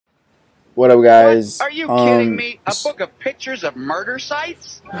What up, guys? What? Are you kidding me? A book of pictures of murder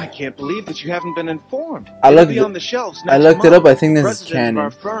sites? I can't believe that you haven't been informed. It'll be on the shelves next I looked it month. up. I think this is President canon. of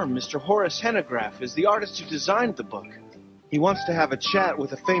our firm, Mr. Horace Hennegraff, is the artist who designed the book. He wants to have a chat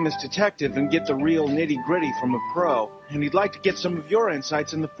with a famous detective and get the real nitty-gritty from a pro. And he'd like to get some of your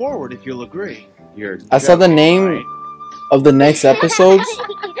insights in the forward, if you'll agree. I saw the name of the next episodes,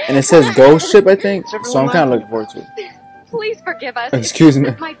 and it says Ghost Ship, I think. So I'm kind of looking forward to it. Please forgive us. Excuse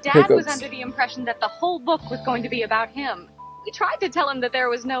me. My dad was under the impression that the whole book was going to be about him. We tried to tell him that there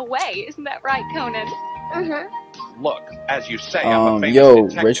was no way. Isn't that right, Conan? Mm-hmm. Look, as you say, I'm a famous yo,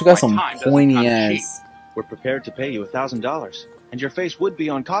 detective. Rachel got My some time doesn't pointy come ass. cheap. We're prepared to pay you $1,000, and your face would be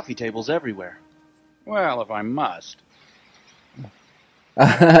on coffee tables everywhere. Well, if I must.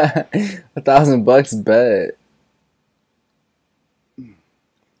 $1,000 bet.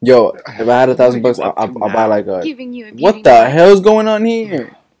 Yo, if I had $1,000, I'll buy like a. What the hell's going on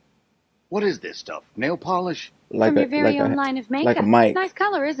here? What is this stuff? Nail polish? From your very own line of makeup. Like a mic. Nice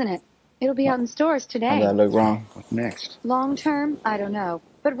color, isn't it? It'll be out in stores today. How did I look wrong? What next? Long term, I don't know.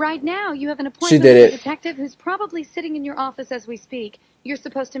 But right now, you have an appointment did with it. a detective who's probably sitting in your office as we speak. You're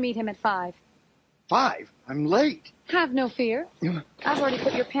supposed to meet him at 5. 5? I'm late. Have no fear. I've already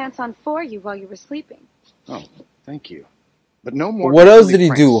put your pants on for you while you were sleeping. Oh, thank you. But no more. What else did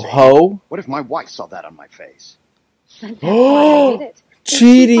he do, ho? What if my wife saw that on my face? That's why I did it.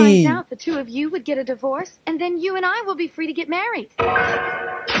 Cheating! If she finds out the two of you would get a divorce, and then you and I will be free to get married.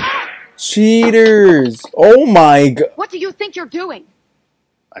 Cheaters! Oh my god! What do you think you're doing?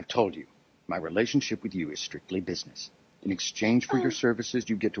 I've told you, my relationship with you is strictly business. In exchange for your services,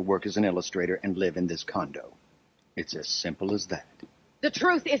 you get to work as an illustrator and live in this condo. It's as simple as that. The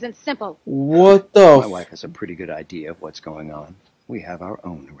truth isn't simple. What the? My wife has a pretty good idea of what's going on. We have our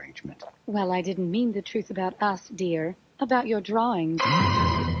own arrangement. Well, I didn't mean the truth about us, dear. About your drawings.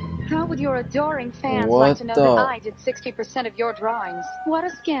 How would your adoring fans like to know that I did 60% of your drawings? What a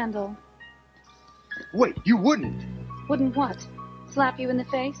scandal. Wait, you wouldn't? Wouldn't what? Slap you in the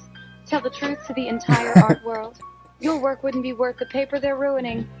face? Tell the truth to the entire art world? Your work wouldn't be worth the paper they're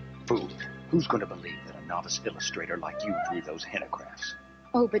ruining. Fool. Who's going to believe that a novice illustrator like you drew those hennegraphs?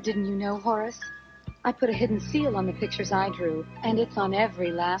 Oh, but didn't you know, Horace? I put a hidden seal on the pictures I drew, and it's on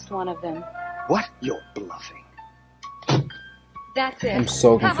every last one of them. What? You're bluffing. That's it. I'm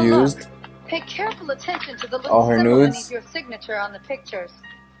so confused. Pay careful attention to the little All her symbol nudes? beneath your signature on the pictures.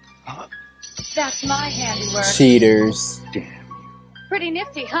 That's my handiwork. Cheaters. Damn. Pretty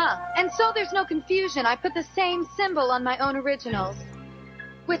nifty, huh? And so there's no confusion. I put the same symbol on my own originals.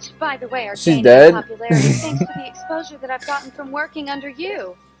 Which, by the way, are gaining dead? popularity thanks to the exposure that I've gotten from working under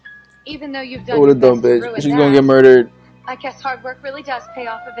you. Even though you've done What your a dumb best to bitch. ruin She's that, gonna get murdered. I guess hard work really does pay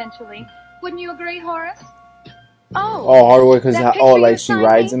off eventually. Wouldn't you agree, Horace? Oh, Oh, hard work because that oh, picture like you she assigned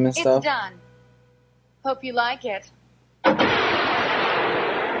rides me, him and stuff. It's done. Hope you like it.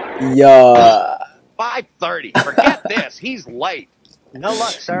 Yeah. 5:30. Forget this. He's late. No luck,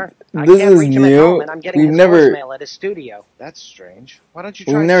 sir. I This can't is reach him at new. home, and I'm getting We've his never- voicemail at his studio. That's strange. Why don't you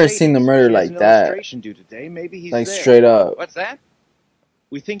We've try never Sadie's? seen the murder She has like an that. illustration due today. Maybe he's Like there. straight up. What's that?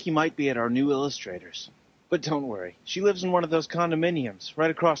 We think he might be at our new illustrators. But don't worry. She lives in one of those condominiums right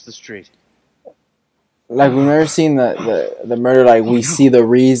across the street. Like we've never seen the murder. Like we see the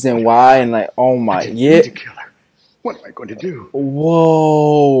reason why and like oh my yeah. To kill her. What am I going to do?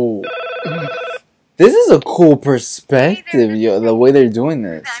 Whoa. This is a cool perspective, yo. The way they're doing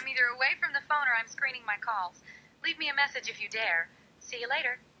this. I'm either away from the phone or I'm screening my calls. Leave me a message if you dare. See you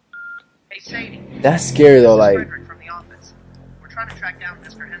later. Hey, Sadie. That's scary though. Like Frederick from the office. We're trying to track down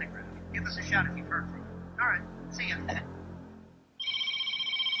Mr. Hennegraff. Give us a shout if you've heard from him. All right. See ya.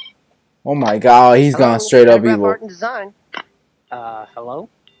 oh my god, he's gone straight up evil. Art and design. Hello?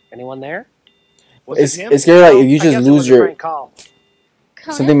 Anyone there? It's scary. Like if you just lose your call.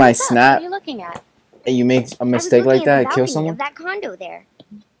 Conan, something might what's up? snap. What are you looking at? and you make a mistake like that, kill someone. That condo there.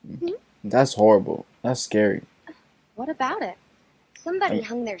 That's horrible. That's scary. What about it? Somebody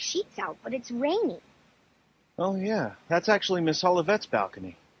hung their sheets out, but it's raining. Oh, yeah. That's actually Miss Olivette's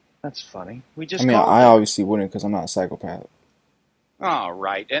balcony. That's funny. We just I mean, called I her. obviously wouldn't because I'm not a psychopath. All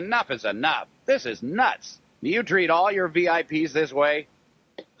right, enough is enough. This is nuts. Do you treat all your VIPs this way?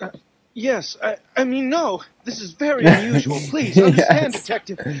 Yes, I mean, no. This is very unusual. Please, understand, Yes.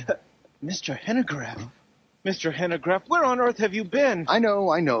 Detective. Mr. Hennegraff. Mr. Hennegraff, where on earth have you been? I know.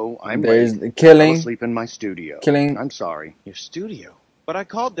 I'm There's late. the I killing. fell asleep in my studio. Killing. I'm sorry. Your studio. But I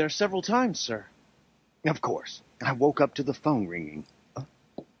called there several times, sir. Of course. I woke up to the phone ringing.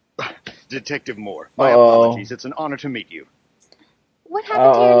 Detective Moore, my Uh-oh. apologies. It's an honor to meet you. What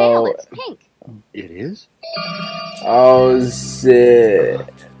happened to your nail? Uh-oh. It's pink. It is? Oh shit!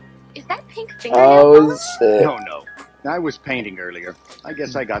 Is that pink fingernail Oh polish? shit. No. I was painting earlier. I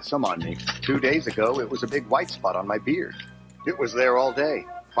guess I got some on me. 2 days ago, it was a big white spot on my beard. It was there all day.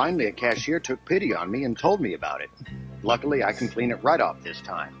 Finally, a cashier took pity on me and told me about it. Luckily, I can clean it right off this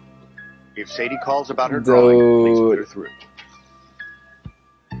time. If Sadie calls about her drawing, please put her through.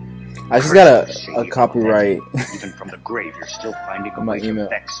 I just got a copyright. Even from the grave, you're still finding a My way email. to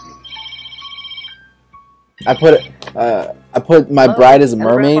vex me. I put my bride as a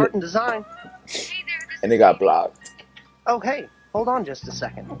mermaid, Art and design. and it got blocked. Oh, hey, hold on just a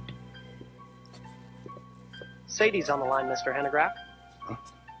second. Sadie's on the line, Mr. Hennegraph.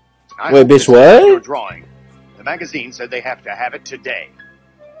 I Wait, hope bitch, this is what? Your drawing. The magazine said they have to have it today.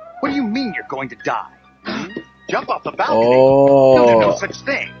 What do you mean you're going to die? Jump off the balcony. No, there's no Oh, such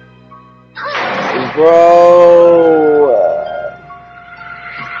thing. bro.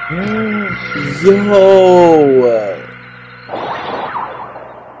 Yo.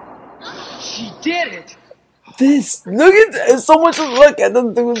 She did it! This, look at that. So much to look at the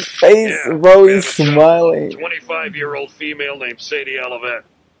dude's face, Yeah, bro. we He's had a smiling. 25-year-old female named Sadie Olivet.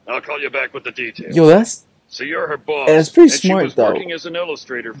 I'll call you back with the details. Yo, that's, So you're her boss. and it's pretty and smart, she was though. working as an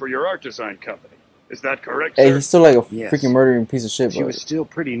illustrator for your art design company. Is that correct, Hey, sir? he's still like a Yes. freaking murdering piece of shit, She bro. was still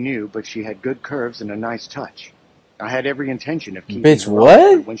pretty new, but she had good curves and a nice touch. I had every intention of keeping Bitch, her on,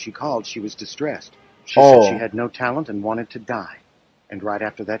 what? but when she called, she was distressed. She Oh. said she had no talent and wanted to die. And right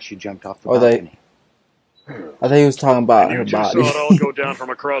after that, she jumped off the Oh, they- balcony. I thought he was talking about And her you two body. saw it all go down from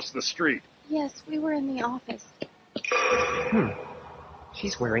across the street. Yes, we were in the office.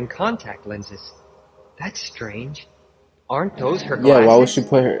 She's wearing contact lenses. That's strange. Aren't those her Yeah, glasses? why would she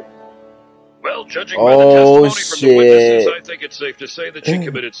put her? Well, judging by the Oh, testimony from the witnesses, shit. I think it's safe to say that she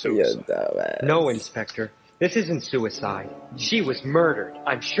committed Yeah, suicide. dumbass. No, Inspector. This isn't suicide. She was murdered.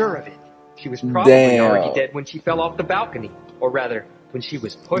 I'm sure of it. She was probably Damn. already dead when she fell off the balcony. Or rather, when she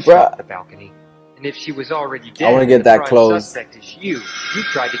was pushed Bruh. off the balcony. And if she was already dead, wanna get the that prime close. suspect is you. You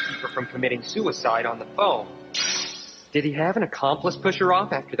tried to keep her from committing suicide on the phone. Did he have an accomplice push her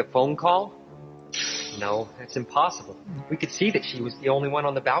off after the phone call? No, that's impossible. We could see that she was the only one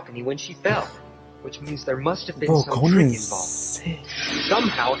on the balcony when she fell. Which means there must have been Bro, some trick Conan's involved. sick.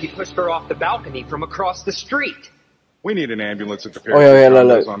 Somehow he pushed her off the balcony from across the street. We need an ambulance at the Oh, yeah, Paris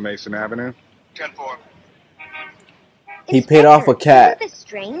look. on Mason Avenue. 10-4. He paid off a cat. Isn't this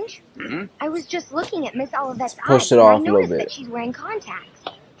strange? I was just looking at Miss Olivet's Push eyes, it and off I a little noticed bit. that she's wearing contacts.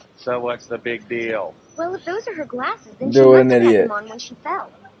 So what's the big deal? Well, if those are her glasses, then Dude, she an must have had idiot. them on when she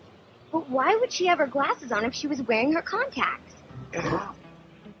fell. But why would she have her glasses on if she was wearing her contacts?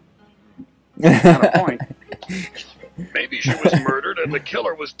 Not a point. Maybe she was murdered and the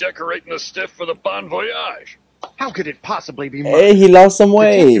killer was decorating the stiff for the bon voyage. How could it possibly be murder? Hey, he lost some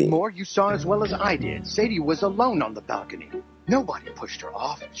Detective weight. Moore, you saw as well as I did. Sadie was alone on the balcony. Nobody pushed her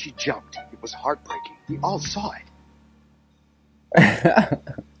off. She jumped. It was heartbreaking. We all saw it.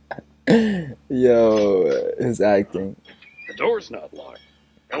 Yo, his acting. The door's not locked.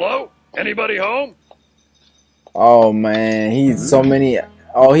 Hello? Anybody home? Oh man, he's so many.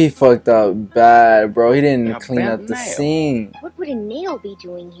 Oh, he fucked up bad, bro. He didn't A clean up bent the nail. scene. What would a nail be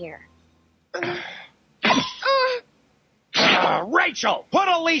doing here? Rachel, put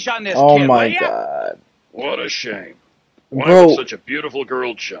a leash on this Oh kid, my will ya? god, What a shame. Why bro. would such a beautiful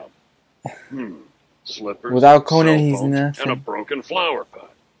girl jump? Slippers, Without Conan, cell he's phones, nothing. and a broken flower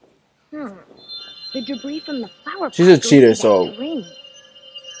pot. The debris from the flower She's pot a cheater, goes to so- that ring.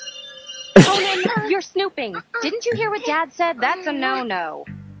 Conan, you're snooping. Didn't you hear what Dad said? That's a no-no.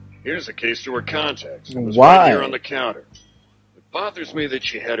 Here's a case to her contacts. It was Why? right here on the counter. It bothers me that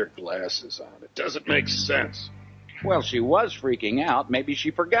she had her glasses on. It doesn't make sense. Well, she was freaking out. Maybe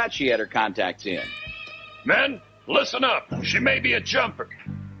she forgot she had her contacts in. Men, listen up. She may be a jumper.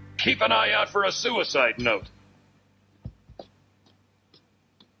 Keep an eye out for a suicide note.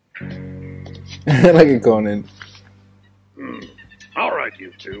 Like a Conan. All right,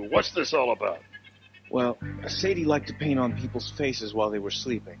 you two. What's this all about? Well, Sadie liked to paint on people's faces while they were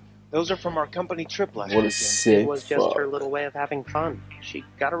sleeping. Those are from our company trip last What a weekend. sick It was just fuck. her little way of having fun. She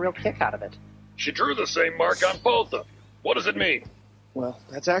got a real kick out of it. She drew the same mark on both of you. What does it mean? Well,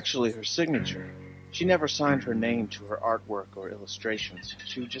 that's actually her signature. She never signed her name to her artwork or illustrations.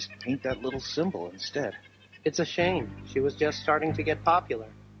 She would just paint that little symbol instead. It's a shame. She was just starting to get popular.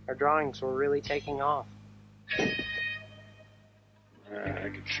 Her drawings were really taking off. I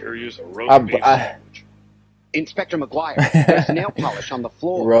could sure use a roast beef sandwich. Inspector McGuire, there's nail polish on the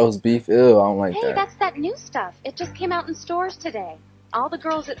floor. Roast beef. Ew, I don't like Hey, that. that's that new stuff. It just came out in stores today. All the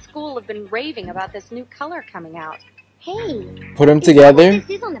girls at school have been raving about this new color coming out. Hey, Put them is that together. what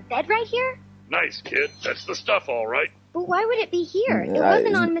this is on the bed right here? Nice, kid. That's the stuff, all right. But why would it be here? It Yeah,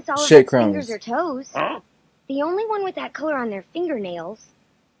 wasn't on Miss shit Olivet's crumbs. fingers or toes. Huh? The only one with that color on their fingernails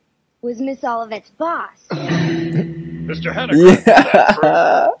was Miss Olivet's boss. Mr. Hennegraff, is that true?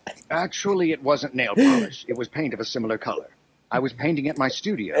 Yeah. Actually, it wasn't nail polish. It was paint of a similar color. I was painting at my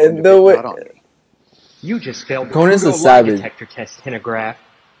studio, And and the the way- bit got on me. You just failed the Conan's a pseudo lie savage. detector test, Hennegraff.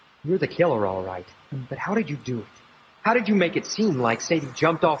 You're the killer, all right. But how did you do it? How did you make it seem like Sadie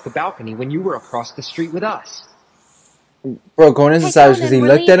jumped off the balcony when you were across the street with us? Bro, Conan's a Hey, savage because he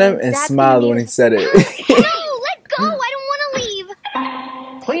Conan, looked at him really? and That's smiled gonna when be he said it. No, let go! I don't want to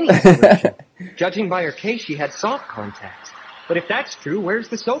leave! Cleaning solution. Judging by her case, she had soft contacts. But if that's true, where's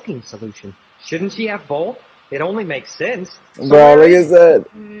the soaking solution? Shouldn't she have both? It only makes sense. Bro, like I said.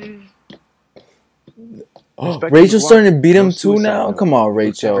 Inspector Rachel's McGuire, starting to beat him no too suicide now? note. Come on, Looked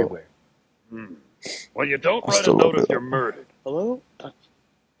Rachel. everywhere. Well, you don't I'll write a still note look if it you're up. murdered. Hello?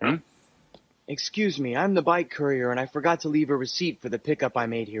 Excuse me, I'm the bike courier and I forgot to leave a receipt for the pickup I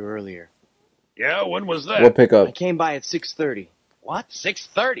made here earlier. Yeah, when was that? What pickup? I came by at 6:30. What?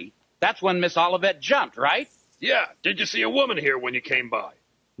 6:30? That's when Miss Olivet jumped, right? Yeah, did you see a woman here when you came by?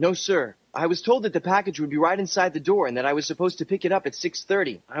 No, sir. I was told that the package would be right inside the door and that I was supposed to pick it up at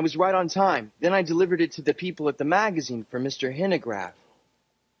 6:30. I was right on time. Then I delivered it to the people at the magazine for Mr. Hennegraff.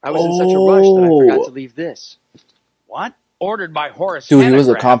 I was in such a rush that I forgot to leave this. What? Ordered by Horace Dude, he was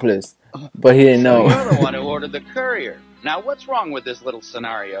Hennegraff. accomplice. But he didn't So know. you're the one who ordered the courier. Now, what's wrong with this little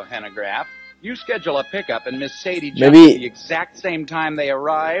scenario, Hennegraff? You schedule a pickup and Miss Sadie jumps Maybe- at the exact same time they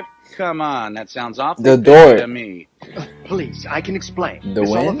arrive? Come on, that sounds awfully The fishy door. to me. Please, I can explain. The Miss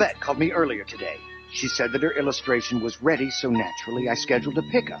wind? Olivet called me earlier today. She said that her illustration was ready, so naturally I scheduled a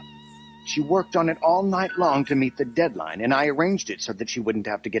pickup. She worked on it all night long to meet the deadline, and I arranged it so that she wouldn't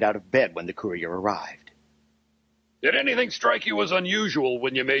have to get out of bed when the courier arrived. Did anything strike you as unusual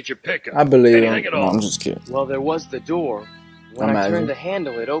when you made your pickup? I believe Anything him. at No, all? I'm just kidding. Well, there was the door. When I Imagine. turned the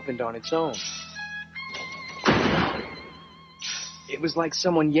handle, it opened on its own. It was like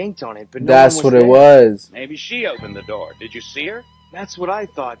someone yanked on it, but no That's one what was it there. was. Maybe she opened the door. Did you see her? That's what I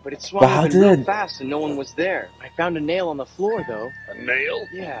thought, but it swung But how open real did- fast and no one was there. I found a nail on the floor, though. A nail?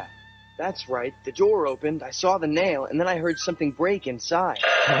 Yeah, that's right. The door opened, I saw the nail, and then I heard something break inside.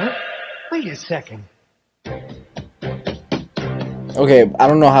 Huh? Wait a second. Okay, I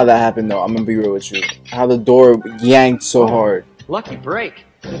don't know how that happened though. I'm gonna be real with you. How the door yanked so hard. Lucky break.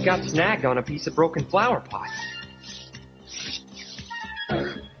 It got snagged on a piece of broken flower pot.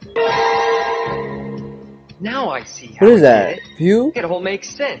 Now I see how What is I that? did it. Pew? It all makes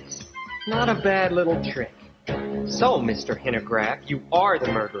sense. Not a bad little trick. So, Mr. Hennegraff, you are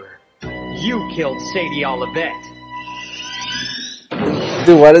the murderer. You killed Sadie Olivet.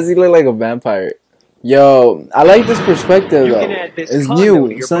 Dude, why does he look like a vampire? Yo, I like this perspective You though. can add this It's condo new.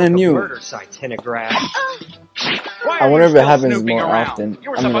 to your Something book of new. murder sites, Hennegraff. Why I are wonder you if it still happens snooping more around? often. You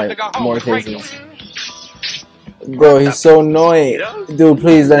were I mean, supposed like, to go home more with Rachel. cases. Bro, he's so annoying. Dude,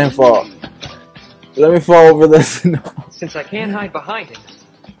 please let him fall. Let me fall over this. No. Since I can't hide behind him,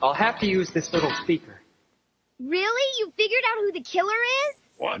 I'll have to use this little speaker. Really? You figured out who the killer is?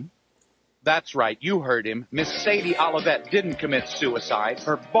 What? That's right, you heard him. Miss Sadie Olivet didn't commit suicide.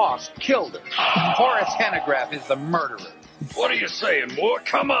 Her boss killed her. Horace Hennegraff is the murderer. What are you saying, Moore?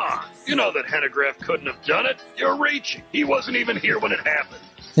 Come on. You know that Hennegraff couldn't have done it. You're reaching. He wasn't even here when it happened.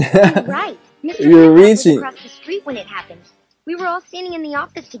 You're right. Mr. You're Hennegraff was reaching. across the street when it happened. We were all standing in the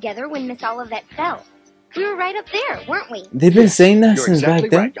office together when Miss Olivet fell. We were right up there, weren't we? They've been saying that You're since exactly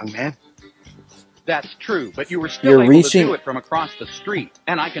back then. right, young man. That's true, but you were still You're able reaching- to do it from across the street.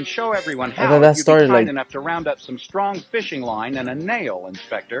 And I can show everyone I how thought if that you'd be started, kind like- enough to round up some strong fishing line and a nail,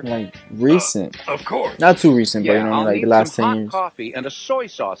 Inspector. Like recent. Of course. Not too recent, but Yeah, you know, I'll like need the last some 10 hot years. coffee and a soy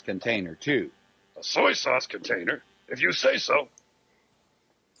sauce container, too. A soy sauce container? If you say so.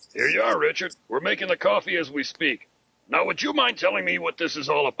 Here you are, Richard. We're making the coffee as we speak. Now, would you mind telling me what this is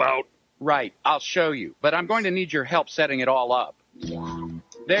all about? Right, I'll show you, but I'm going to need your help setting it all up.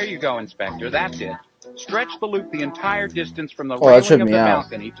 There you go, Inspector, that's it. Stretch the loop the entire distance from the Oh, that railing tripped of me the out.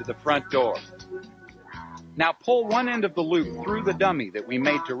 balcony to the front door. Now pull one end of the loop through the dummy that we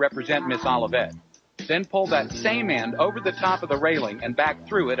made to represent Miss Olivet. Then pull that same end over the top of the railing and back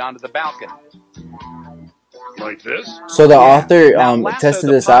through it onto the balcony. Like this? So the author Now lasso tested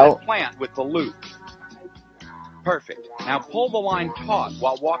the this potted out. plant with the loop. Perfect. Now pull the line taut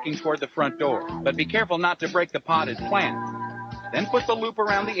while walking toward the front door, but be careful not to break the potted plant. Then put the loop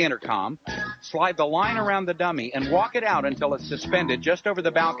around the intercom, slide the line around the dummy, and walk it out until it's suspended just over the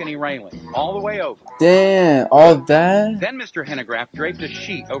balcony railing, all the way over. Damn, all that? Then Mr. Hennegraff draped a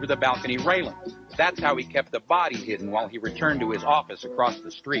sheet over the balcony railing. That's how he kept the body hidden while he returned to his office across the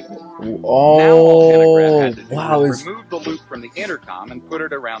street. Oh, Now all Hanegraaff had to do wow. was remove the loop from the intercom and put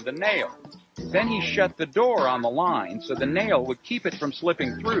it around the nail. Then he shut the door on the line so the nail would keep it from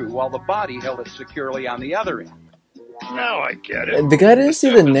slipping through while the body held it securely on the other end. Now I get it. The guy didn't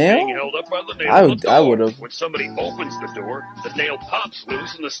see the nail? Being held up by the nail on the door. I would have. When somebody opens the door, the nail pops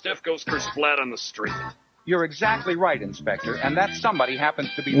loose and the stiff goes flat on the street. You're exactly right, Inspector, and that somebody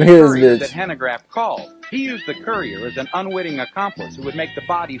happens to be the Look at this courier bitch. that Hanegraaff called. He used the courier as an unwitting accomplice who would make the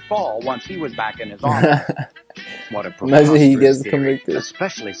body fall once he was back in his office. What a Imagine he preposterous gets theory, convicted.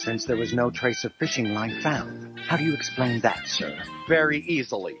 especially since there was no trace of fishing line found. How do you explain that, sir? Very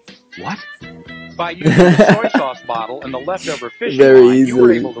easily. What? By using the soy sauce bottle and the leftover fishing Very line, you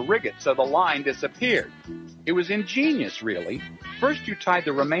were easily. able to rig it so the line disappeared. It was ingenious, really. First you tied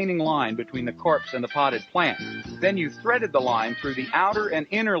the remaining line between the corpse and the potted plant. Then you threaded the line through the outer and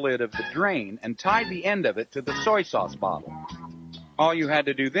inner lid of the drain and tied the end of it to the soy sauce bottle. All you had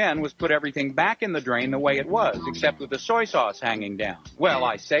to do then was put everything back in the drain the way it was, except with the soy sauce hanging down. Well,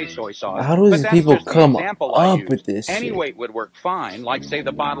 I say soy sauce, How do but these that's people just an come example I up used. with this Any shit? weight would work fine, like say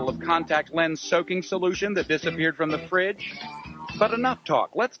the bottle of contact lens soaking solution that disappeared from the fridge. But enough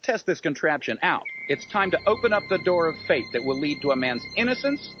talk. Let's test this contraption out. It's time to open up the door of fate that will lead to a man's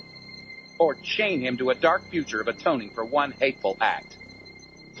innocence or chain him to a dark future of atoning for one hateful act.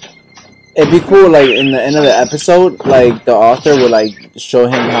 It'd be cool, like, in the end of the episode, like, the author would, like, show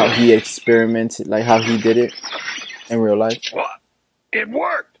him how he experimented, like, how he did it in real life. What? It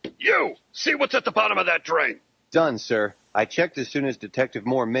worked! You! See what's at the bottom of that drain. Done, sir. I checked as soon as Detective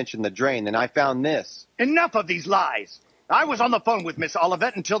Moore mentioned the drain, and I found this. Enough of these lies! I was on the phone with Miss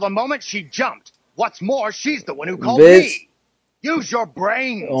Olivet until the moment she jumped. What's more, she's the one who called Bitch. me. Use your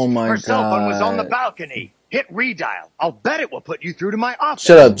brains. Oh my Her cell phone was on the God. balcony. Hit redial. I'll bet it will put you through to my office.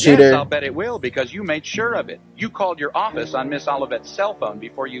 Shut up, Yes, cheater. I'll bet it will, because you made sure of it. You called your office on Miss Olivet's cell phone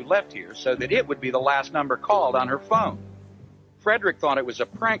before you left here so that it would be the last number called on her phone. Frederick thought it was a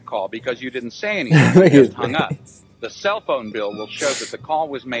prank call because you didn't say anything. Look You at just hung up. this. The cell phone bill will show that the call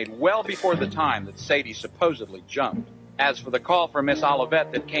was made well before the time that Sadie supposedly jumped. As for the call from Miss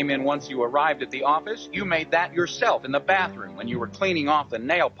Olivet that came in once you arrived at the office, you made that yourself in the bathroom when you were cleaning off the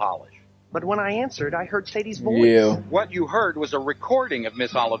nail polish. But when I answered, I heard Sadie's voice. Yeah. What you heard was a recording of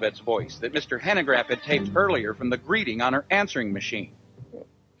Miss Olivet's voice that Mr. Hanegraaff had taped earlier from the greeting on her answering machine.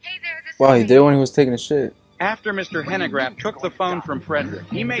 Hey there, this Wow, is he did it when he was taking a shit. After Mr. Hanegraaff took the phone from Frederick,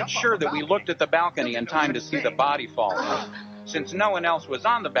 he made sure that we looked at the balcony in time to see the body fall. Since no one else was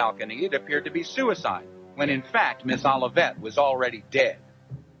on the balcony, it appeared to be suicide, when in fact Miss Olivet was already dead.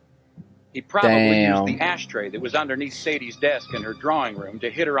 He probably Damn. used the ashtray that was underneath Sadie's desk in her drawing room to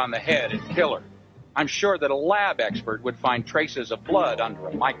hit her on the head and kill her. I'm sure that a lab expert would find traces of blood under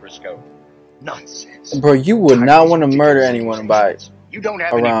a microscope. Nonsense. Bro, you would not want to murder anyone by You don't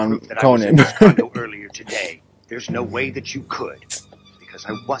have around any proof that Conan. I was in this condo earlier today. There's no way that you could, because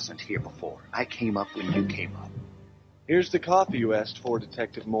I wasn't here before. I came up when you came up. Here's the coffee you asked for,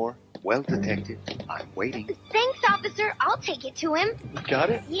 Detective Moore. Well, Detective, I'm waiting. Thanks, officer. I'll take it to him. Got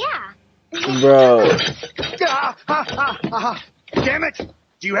it? Yeah. Bro. Damn it!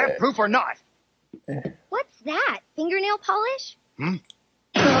 Do you have proof or not? What's that? Fingernail polish? Yo.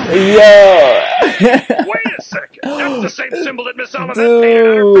 Wait a second! That's the same symbol that Miss Olivet painted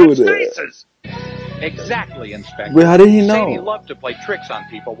on her friend's Dude. faces! Exactly, Inspector. Wait, how did he Sadie know? loved to play tricks on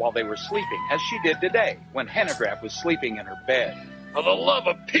people while they were sleeping, as she did today, when Hanegraaff was sleeping in her bed. For the love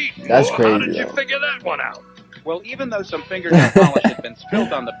of Pete, That's Moore, crazy, how did you though. figure that one out? Well, even though some fingernail polish had been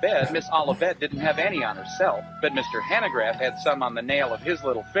spilled on the bed, Miss Olivet didn't have any on herself, but Mr. Hanegraaff had some on the nail of his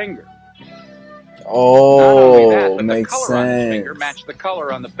little finger. Not only that, Oh, but the makes color on his finger sense. matched the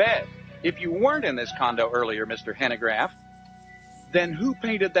color on the bed. If you weren't in this condo earlier, Mr. Hanegraaff, then who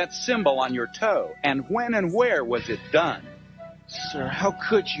painted that symbol on your toe, and when and where was it done? Sir, how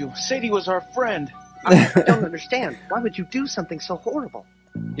could you? Sadie was our friend. I don't understand. Why would you do something so horrible?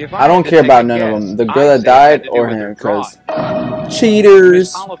 If I don't had to care take about a none of guess, them. The I'd girl that say it had died to do or with him, her because drawing. cheaters.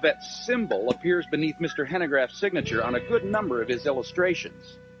 Miss Olivet's symbol appears beneath Mr. Hanegraaff's signature on a good number of his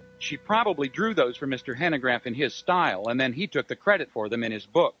illustrations. She probably drew those for Mr. Hanegraaff in his style, and then he took the credit for them in his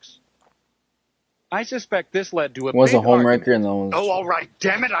books. I suspect this led to a One's a big argument. homewrecker and the one's... Oh, all right.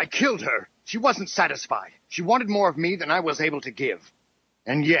 Damn it, I killed her. She wasn't satisfied. She wanted more of me than I was able to give.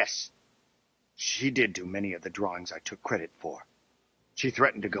 And yes, she did do many of the drawings I took credit for. She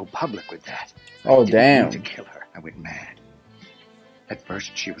threatened to go public with that. Oh, I didn't damn. mean to kill her. I went mad. At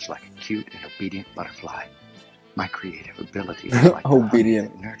first, she was like a cute and obedient butterfly. My creative ability was like the honey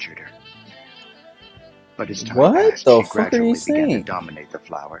Obedient. that nurtured her. But as time What passed, the she fuck are gradually you began to saying? dominate the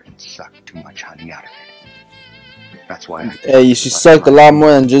flower and suck too much honey out of it. That's why Hey, she sucked a lot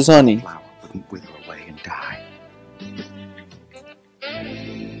more than just honey. The flower wouldn't wither away and die.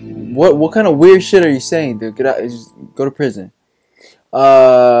 What kind of weird shit are you saying, dude? Get out, just go to prison.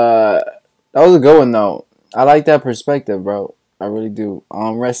 That was a good one though. I like that perspective, bro. I really do.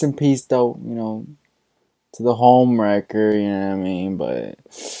 Rest in peace though, you know, to the home wrecker, you know what I mean? But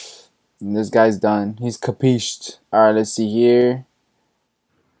this guy's done. He's capished. Alright, let's see here.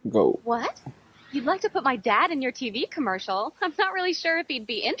 Go. What? You'd like to put my dad in your TV commercial? I'm not really sure if he'd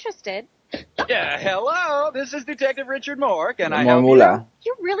be interested. Yeah, hello. This is Detective Richard Moore. Can I help Mamula.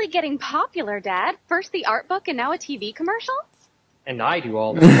 You're really getting popular, Dad. First the art book and now a TV commercial? And I do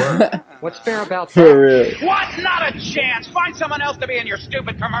all the work. What's fair about that? For real. What? Not a chance. Find someone else to be in your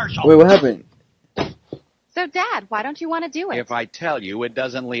stupid commercial. Wait, what happened? So, Dad, why don't you want to do it? If I tell you, it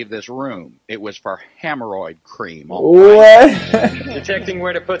doesn't leave this room. It was for hemorrhoid cream. What? Detecting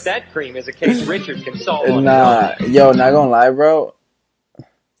where to put that cream is a case Richard can solve on Nah, yo, not gonna lie, bro.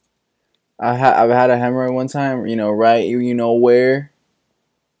 I've had a hemorrhoid one time. You know, right? You know where?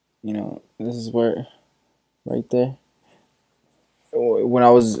 You know, this is where, right there. When I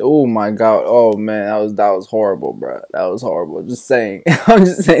was, oh my god, oh man, that was horrible, bro. That was horrible. Just saying, I'm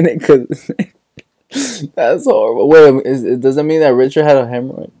just saying it because that's horrible. Wait, does that mean that Richard had a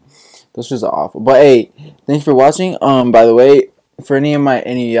hemorrhoid? Those just are awful. But hey, thanks for watching. By the way, for any of my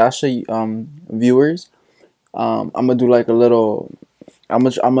Inuyasha viewers, I'm gonna do like a little. I'm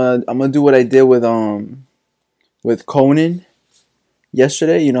gonna do what I did with Conan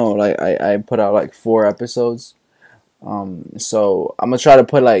yesterday. You know, like I put out like 4 episodes. So I'm gonna try to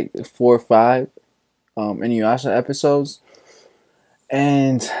put like 4 or 5 Inuyasha episodes,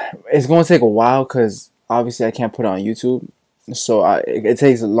 and it's gonna take a while because obviously I can't put it on YouTube. So it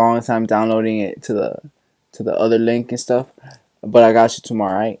takes a long time downloading it to the other link and stuff. But I got you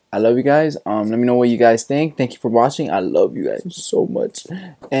tomorrow, right? I love you guys. Let me know what you guys think. Thank you for watching. I love you guys so much.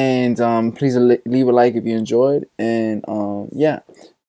 And please leave a like if you enjoyed. And yeah.